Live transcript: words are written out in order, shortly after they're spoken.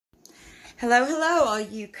Hello, hello, all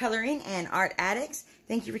you coloring and art addicts.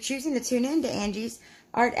 Thank you for choosing to tune in to Angie's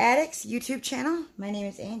Art Addicts YouTube channel. My name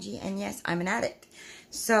is Angie, and yes, I'm an addict.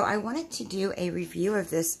 So I wanted to do a review of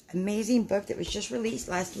this amazing book that was just released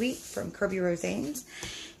last week from Kerby Rosanes.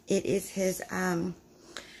 It is his, I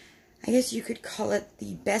guess you could call it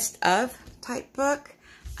the best of type book.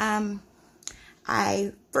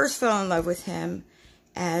 I first fell in love with him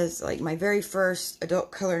as like my very first adult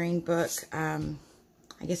coloring book, I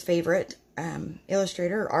guess favorite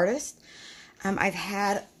illustrator or artist. I've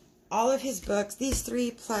had all of his books, these three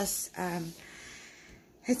plus,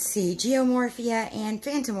 let's see, geomorphia and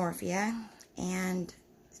phantomorphia, and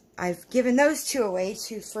I've given those two away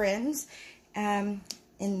to friends in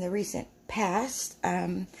the recent past.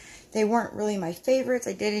 They weren't really my favorites.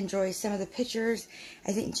 I did enjoy some of the pictures.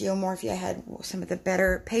 I think geomorphia had some of the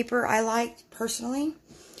better paper I liked personally,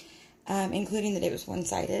 including that it was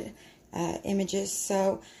one-sided images.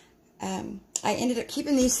 So I ended up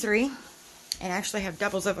keeping these three and actually have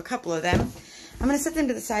doubles of a couple of them. I'm going to set them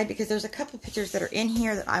to the side because there's a couple of pictures that are in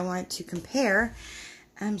here that I wanted to compare.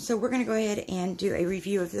 So we're going to go ahead and do a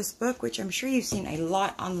review of this book, which I'm sure you've seen a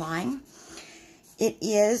lot online. It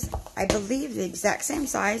is, I believe, the exact same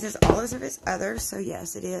size as all of its others. So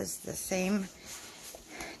yes, it is the same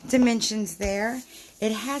dimensions there.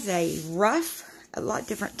 It has a rough, a lot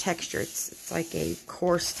different texture. It's like a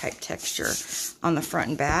coarse type texture on the front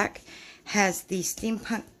and back. Has the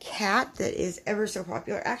steampunk cat that is ever so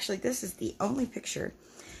popular. Actually, this is the only picture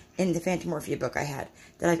in the Phantomorphia book I had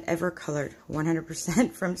that I've ever colored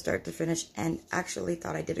 100% from start to finish, and actually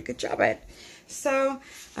thought I did a good job at it. So,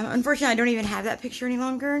 unfortunately, I don't even have that picture any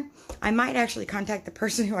longer. I might actually contact the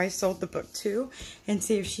person who I sold the book to and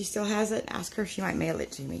see if she still has it. Ask her if she might mail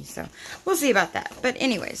it to me. So, we'll see about that. But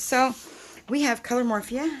anyways, so we have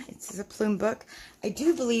Colormorphia. It's a plume book. I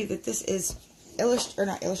do believe that this is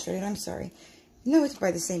not illustrated, I'm sorry. No, it's by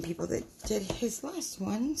the same people that did his last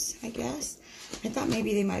ones, I guess. I thought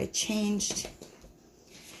maybe they might have changed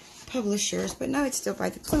publishers, but no, it's still by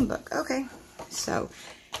the Plume book. Okay, so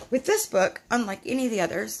with this book, unlike any of the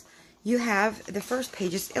others, you have the first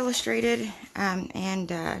pages illustrated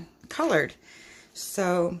and colored.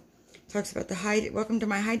 So it talks about welcome to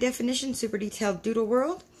my high definition, super detailed doodle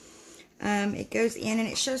world. It goes in and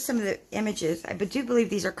it shows some of the images. I do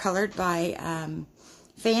believe these are colored by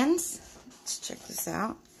fans. Let's check this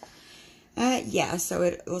out. Yeah, so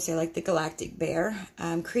it will say like the galactic bear,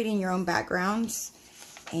 creating your own backgrounds,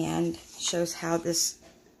 and shows how this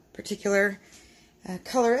particular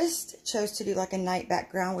colorist chose to do like a night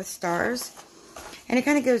background with stars. And it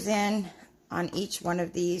kind of goes in on each one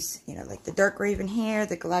of these, you know, like the dark raven here,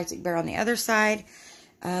 the galactic bear on the other side.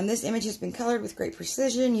 This image has been colored with great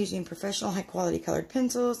precision using professional high-quality colored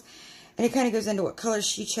pencils. And it kind of goes into what colors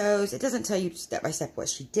she chose. It doesn't tell you step by step what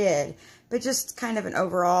she did, but just kind of an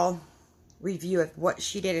overall review of what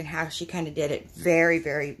she did and how she kind of did it very,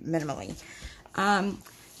 very minimally.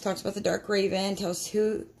 Talks about the dark raven, tells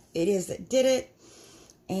who it is that did it,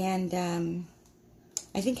 and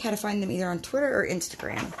I think how to find them either on Twitter or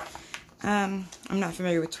Instagram. I'm not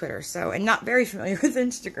familiar with Twitter, and not very familiar with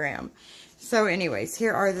Instagram. So anyways,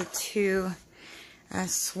 here are the two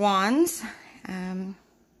swans.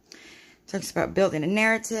 Talks about building a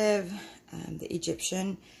narrative, the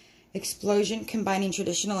Egyptian explosion, combining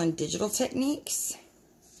traditional and digital techniques.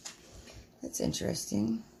 That's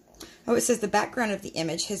interesting. Oh, it says the background of the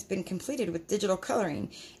image has been completed with digital coloring.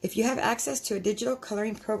 If you have access to a digital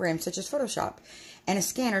coloring program such as Photoshop and a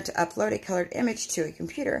scanner to upload a colored image to a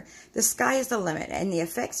computer, the sky is the limit, and the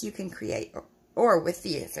effects you can create, or with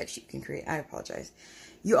the effects you can create, I apologize.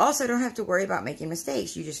 You also don't have to worry about making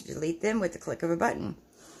mistakes. You just delete them with the click of a button.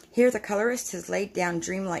 Here, the colorist has laid down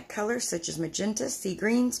dreamlike colors such as magenta, sea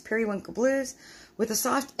greens, periwinkle blues with a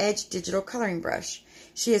soft-edged digital coloring brush.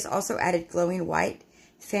 She has also added glowing white,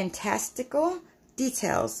 fantastical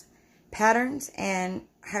details, patterns, and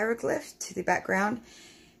hieroglyphs to the background,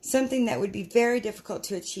 something that would be very difficult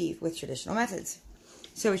to achieve with traditional methods.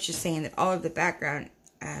 So it's just saying that all of the background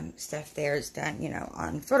stuff there is done, you know,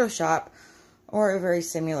 on Photoshop or a very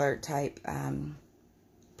similar type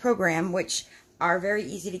program, which are very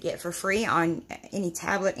easy to get for free on any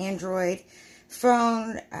tablet, Android,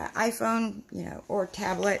 phone, iPhone, you know, or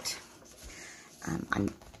tablet. I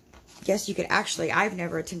guess you could actually, I've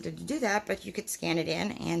never attempted to do that, but you could scan it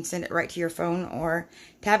in and send it right to your phone or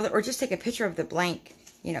tablet, or just take a picture of the blank,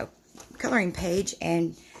 you know, coloring page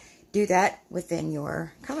and do that within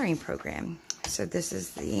your coloring program. So this is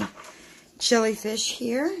the jellyfish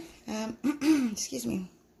here. Excuse me.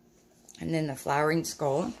 And then the flowering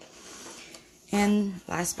skull. And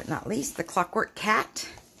last but not least, the clockwork cat.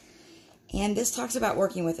 And this talks about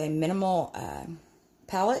working with a minimal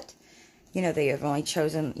palette. You know, they have only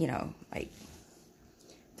chosen, you know, like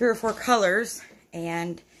 3 or 4 colors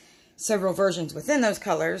and several versions within those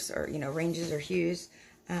colors, or, you know, ranges or hues.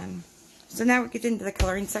 So now we get into the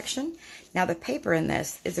coloring section. Now the paper in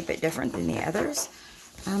this is a bit different than the others.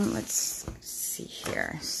 Let's see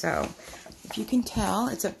here. So if you can tell,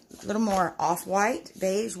 it's a little more off-white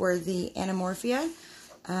beige, where the anamorphia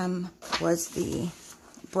was the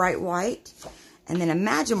bright white. And then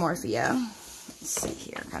imagimorphia, let's see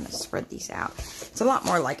here, kind of spread these out. It's a lot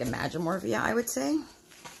more like imagimorphia, I would say.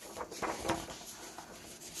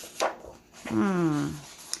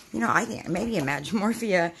 You know, I think maybe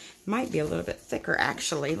imagimorphia might be a little bit thicker,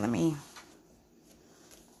 actually.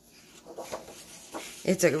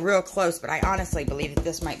 It's a real close, but I honestly believe that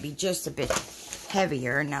this might be just a bit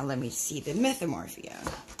heavier. Now let me see the mythamorphia.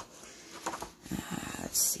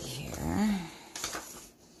 Let's see here.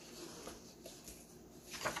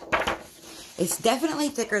 It's definitely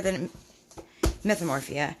thicker than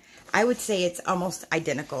mythamorphia. I would say it's almost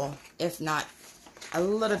identical, if not a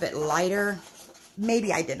little bit lighter,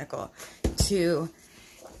 maybe identical to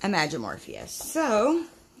imagimorphia. So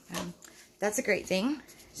that's a great thing.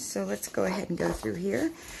 So let's go ahead and go through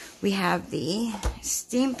here. We have the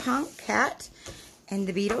steampunk cat and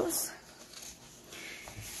the Beatles.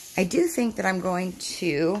 I do think that I'm going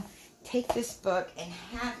to take this book and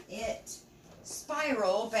have it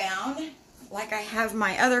spiral bound like I have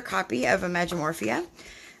my other copy of imagimorphia.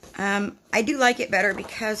 I do like it better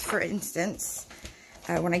because, for instance,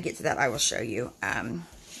 when I get to that, I will show you.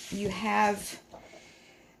 You have,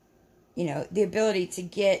 you know, the ability to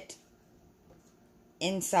get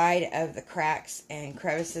inside of the cracks and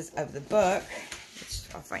crevices of the book.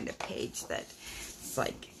 I'll find a page that's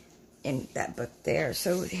like in that book there.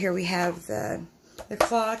 So here we have the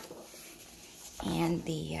clock and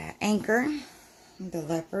the anchor, the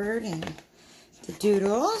leopard, and the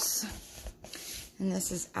doodles. And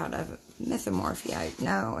this is out of mythamorphia.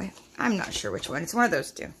 No, I'm not sure which one. It's one of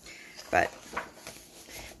those two. But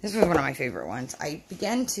this was one of my favorite ones. I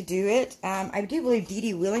began to do it. I do believe Dee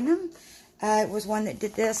Dee Willingham was one that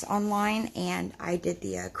did this online. And I did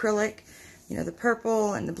the acrylic, you know, the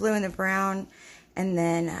purple and the blue and the brown. And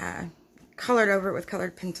then colored over it with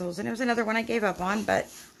colored pencils. And it was another one I gave up on, but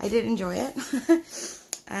I did enjoy it.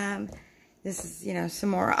 This is, you know, some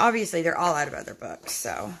more. Obviously, they're all out of other books,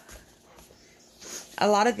 so a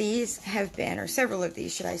lot of these have been, or several of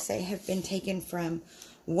these, should I say, have been taken from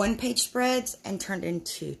 1-page spreads and turned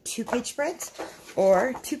into 2-page spreads,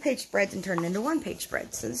 or 2-page spreads and turned into 1-page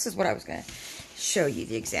spreads. So this is what I was going to show you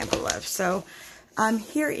the example of. So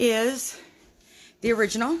here is the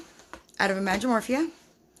original out of imagimorphia,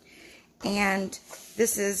 and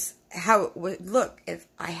this is how it would look if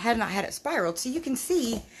I had not had it spiraled. So you can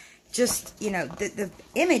see just, you know, the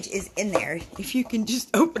image is in there if you can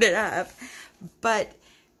just open it up. But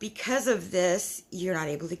because of this, you're not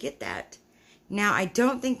able to get that. Now, I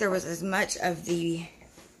don't think there was as much of the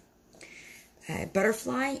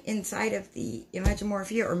butterfly inside of the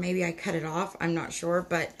imagimorphia, or maybe I cut it off. I'm not sure,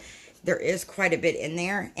 but there is quite a bit in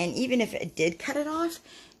there. And even if it did cut it off,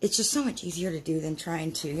 it's just so much easier to do than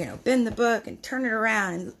trying to, you know, bend the book and turn it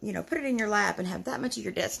around and, you know, put it in your lap and have that much of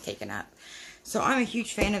your desk taken up. So I'm a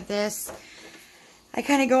huge fan of this. I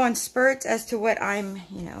kind of go on spurts as to what I'm,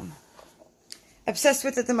 you know, obsessed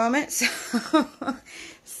with at the moment.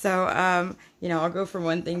 So, you know, I'll go from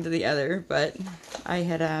one thing to the other. But I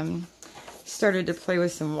had started to play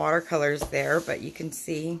with some watercolors there. But you can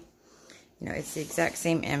see, you know, it's the exact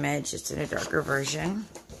same image, just in a darker version.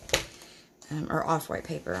 Or off-white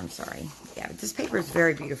paper, I'm sorry. Yeah, but this paper is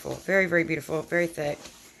very beautiful. Very, very beautiful. Very thick.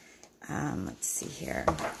 Let's see here.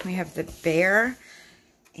 We have the bear,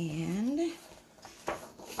 and I've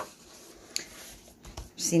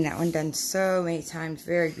seen that one done so many times,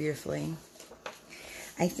 very beautifully.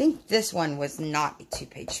 I think this one was not a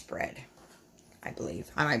 2-page spread, I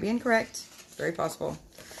believe. I might be incorrect. Very possible.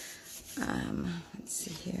 Let's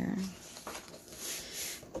see here.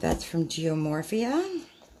 That's from Geomorphia.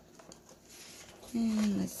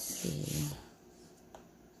 And let's see.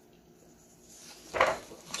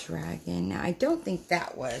 Dragon. Now, I don't think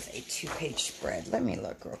that was a 2-page spread. Let me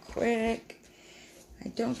look real quick. I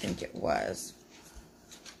don't think it was.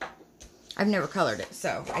 I've never colored it,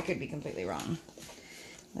 so I could be completely wrong.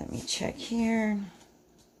 Let me check here.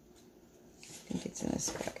 I think it's in this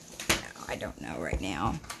book. No, I don't know right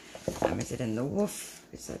now. Is it in the wolf?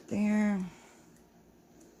 Is that there?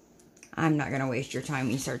 I'm not going to waste your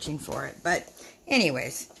time searching for it. But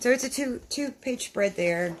anyways, so it's a two-page spread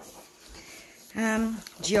there.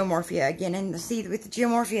 Geomorphia again, and see with the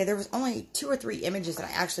Geomorphia there was only 2 or 3 images that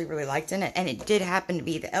I actually really liked in it, and it did happen to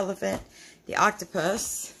be the elephant, the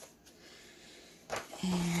octopus,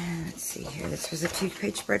 and let's see here, this was a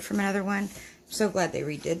 2-page spread from another one. I'm so glad they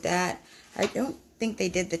redid that. I don't think they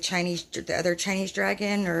did the other Chinese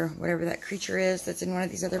dragon or whatever that creature is that's in one of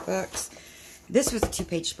these other books. This was a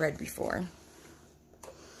 2-page spread before.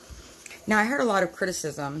 Now I heard a lot of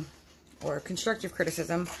criticism or constructive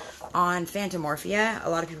criticism on Phantomorphia. A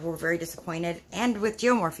lot of people were very disappointed, and with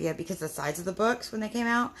Geomorphia because of the size of the books when they came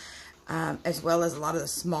out, as well as a lot of the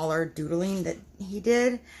smaller doodling that he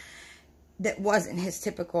did that wasn't his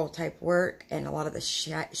typical type work, and a lot of the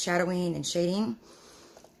shadowing and shading.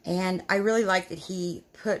 And I really like that he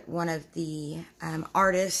put one of the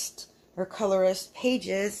artist or colorist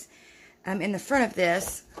pages in the front of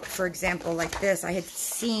this. For example, like this, I had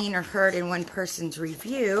seen or heard in one person's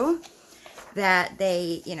review that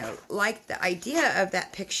they, you know, liked the idea of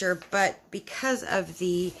that picture, but because of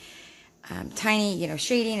the tiny, you know,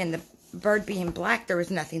 shading and the bird being black, there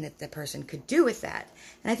was nothing that the person could do with that.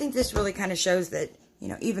 And I think this really kind of shows that, you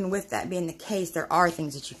know, even with that being the case, there are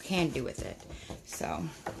things that you can do with it. So,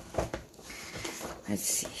 let's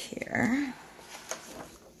see here.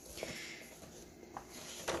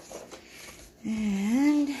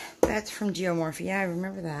 And that's from Geomorphia. I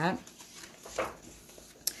remember that.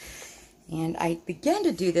 And I began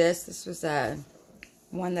to do this. This was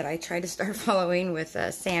one that I tried to start following with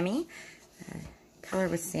Sammy. Color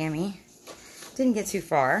with Sammy. Didn't get too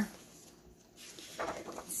far.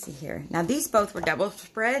 Let's see here. Now these both were double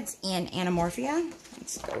spreads in Anamorphia.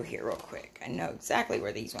 Let's go here real quick. I know exactly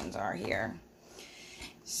where these ones are here.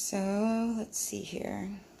 So let's see here.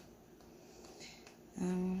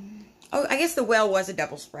 Oh, I guess the whale was a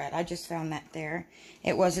double spread. I just found that there.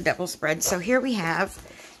 It was a double spread. So here we have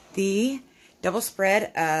the double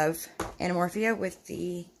spread of Anamorphia with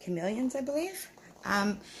the chameleons, I believe.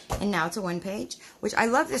 And now it's a 1-page, which I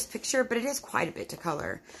love this picture, but it is quite a bit to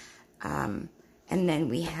color. And then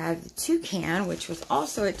we have the toucan, which was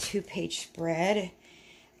also a 2-page spread,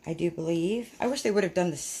 I do believe. I wish they would have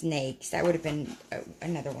done the snakes. That would have been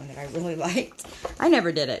another one that I really liked. I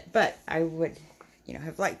never did it, but I would, you know,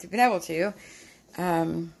 have liked to have been able to.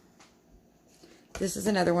 This is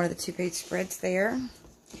another one of the 2-page spreads there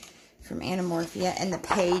from Anamorphia, and the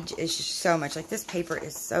page is just so much. Like, this paper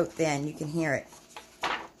is so thin, you can hear it.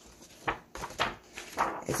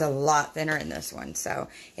 It's a lot thinner in this one. So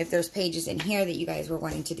if there's pages in here that you guys were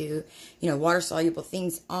wanting to do, you know, water-soluble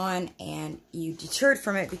things on, and you deterred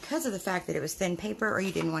from it because of the fact that it was thin paper, or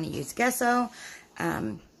you didn't want to use gesso,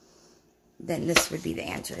 then this would be the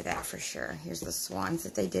answer to that for sure. Here's the swans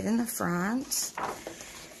that they did in the front.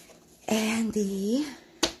 And the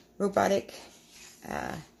robotic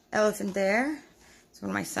elephant there. It's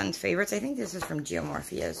one of my son's favorites. I think this is from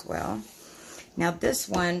Geomorphia as well. Now this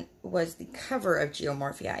one was the cover of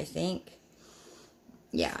Geomorphia, I think.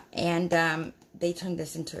 Yeah, and they turned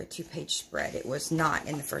this into a 2-page spread. It was not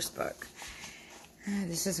in the first book.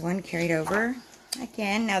 This is one carried over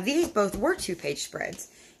again. Now these both were 2-page spreads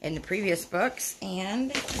in the previous books,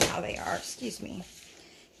 and now they are, excuse me,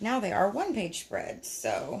 now they are 1-page spreads.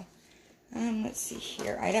 So let's see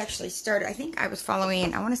here. I'd actually started, I think I was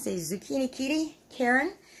following, I want to say Zucchini Kitty,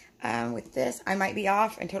 Karen, with this. I might be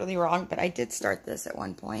off and totally wrong, but I did start this at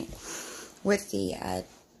one point with the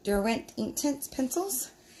Derwent ink tints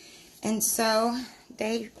pencils. And so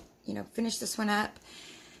they, you know, finished this one up,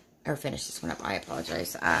 I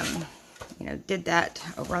apologize. You know, did that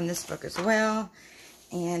over on this book as well.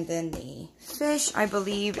 And then the fish, I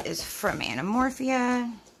believe, is from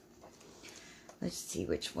Anamorphia. Let's see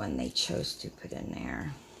which one they chose to put in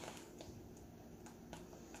there.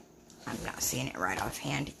 I'm not seeing it right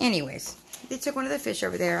offhand. Anyways, they took one of the fish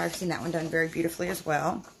over there. I've seen that one done very beautifully as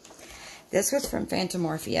well. This was from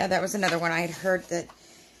Phantomorphia. That was another one I had heard that,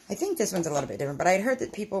 I think this one's a little bit different, but I had heard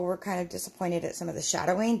that people were kind of disappointed at some of the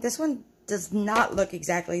shadowing. This one does not look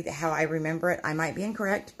exactly how I remember it. I might be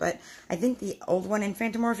incorrect, but I think the old one in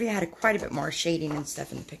Phantomorphia had quite a bit more shading and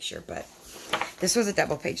stuff in the picture, but this was a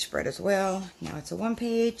 2-page spread as well. Now it's a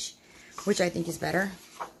 1-page, which I think is better.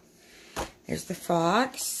 There's the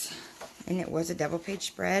fox, and it was a 2-page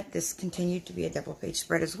spread. This continued to be a 2-page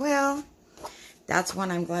spread as well. That's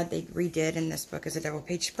one I'm glad they redid in this book as a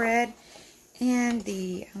 2-page spread. And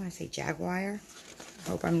the, I want to say jaguar. I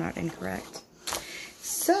hope I'm not incorrect.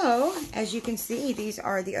 So, as you can see, these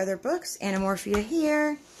are the other books. Anamorphia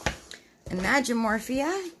here,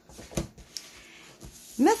 Imagimorphia,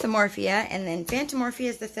 mythamorphia, and then Phantomorphia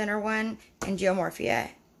is the thinner one, and Geomorphia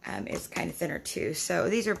is kind of thinner too. So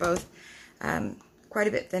these are both quite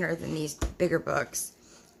a bit thinner than these bigger books.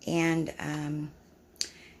 And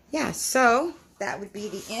yeah, so that would be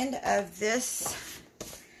the end of this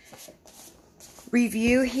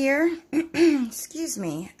review here. Excuse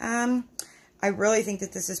me. I really think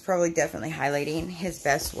that this is probably definitely highlighting his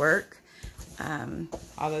best work.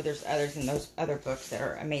 Although there's others in those other books that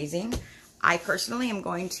are amazing. I personally am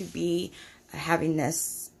going to be having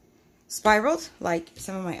this spiraled like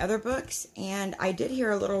some of my other books. And I did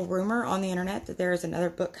hear a little rumor on the internet that there is another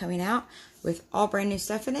book coming out with all brand new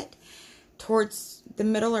stuff in it towards the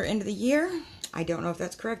middle or end of the year. I don't know if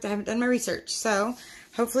that's correct. I haven't done my research. So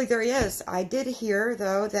hopefully there is. I did hear,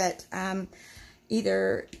 though, that I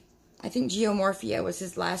think Geomorphia was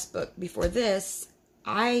his last book before this.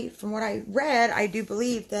 From what I read, I do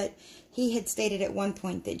believe that he had stated at one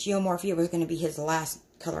point that Geomorphia was going to be his last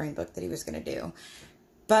coloring book that he was going to do.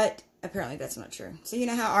 But apparently that's not true. So you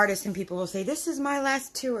know how artists and people will say, this is my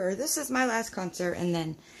last tour, this is my last concert, and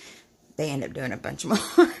then they end up doing a bunch more.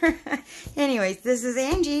 Anyways, this is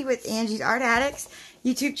Angie with Angie's Art Addicts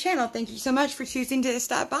YouTube channel. Thank you so much for choosing to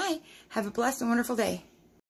stop by. Have a blessed and wonderful day.